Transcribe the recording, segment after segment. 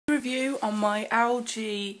review on my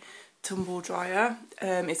algae tumble dryer.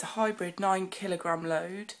 It's a hybrid 9 kg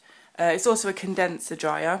load. It's also a condenser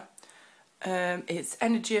dryer. It's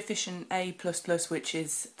energy efficient A++, which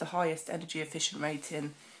is the highest energy efficient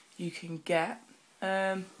rating you can get.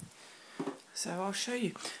 So I'll show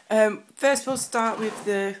you. First we'll start with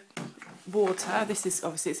the water. This is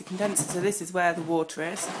obviously, it's a condenser, so this is where the water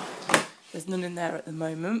is. There's none in there at the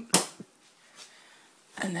moment.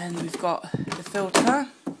 And then we've got the filter.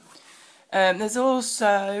 There's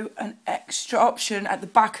also an extra option at the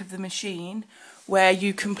back of the machine where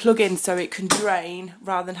you can plug in so it can drain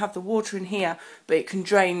rather than have the water in here, but it can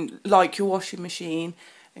drain like your washing machine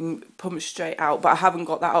and pump straight out. But I haven't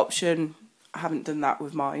got that option. I haven't done that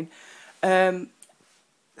with mine.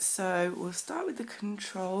 So we'll start with the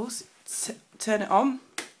controls. Turn it on.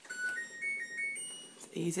 It's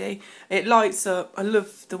easy. It lights up. I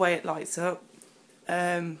love the way it lights up.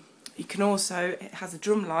 You can also, it has a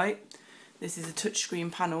drum light. This is a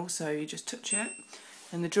touchscreen panel, so you just touch it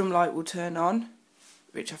and the drum light will turn on,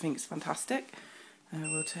 which I think is fantastic.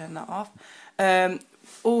 We'll turn that off.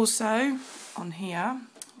 Also on here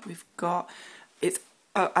we've got, it's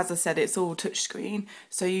as I said, it's all touchscreen,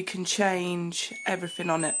 so you can change everything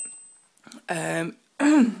on it.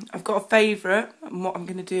 I've got a favourite, and what I'm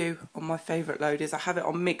going to do on my favourite load is I have it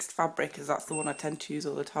on mixed fabric, as that's the one I tend to use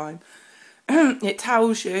all the time. It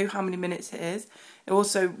tells you how many minutes it is. It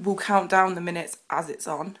also will count down the minutes as it's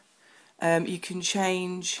on. You can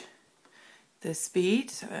change the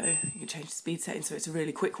speed, so you can change the speed setting so it's a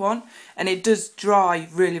really quick one, and it does dry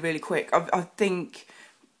really, really quick. I think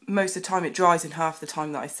most of the time it dries in half the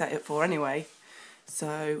time that I set it for anyway.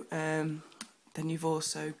 So then you've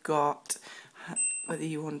also got whether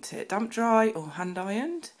you want it damp dry or hand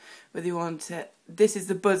ironed, whether you want it, this is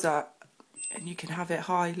the buzzer, and you can have it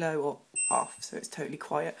high, low or off, so it's totally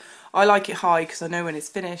quiet. I like it high because I know when it's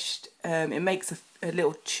finished. It makes a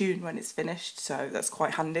little tune when it's finished, so that's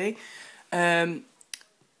quite handy. And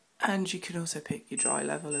you can also pick your dry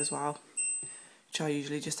level as well, which I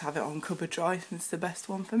usually just have it on cupboard dry. It's the best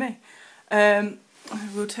one for me.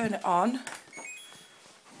 We'll turn it on.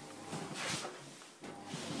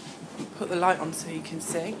 Put the light on so you can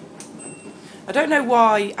see. I don't know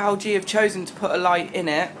why algae have chosen to put a light in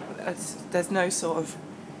it. There's no sort of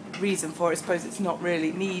reason for it. I suppose it's not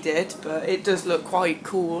really needed, but it does look quite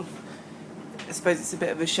cool. I suppose it's a bit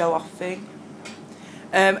of a show-off thing.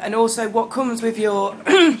 And also what comes with your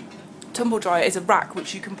tumble dryer is a rack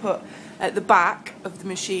which you can put at the back of the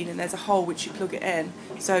machine, and there's a hole which you plug it in.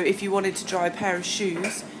 So if you wanted to dry a pair of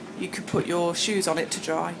shoes, you could put your shoes on it to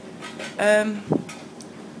dry. And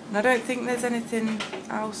I don't think there's anything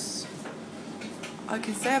else I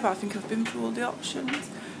can say about it. I think I've been through all the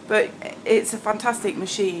options. But it's a fantastic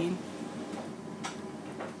machine.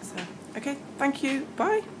 So, okay, thank you,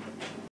 bye.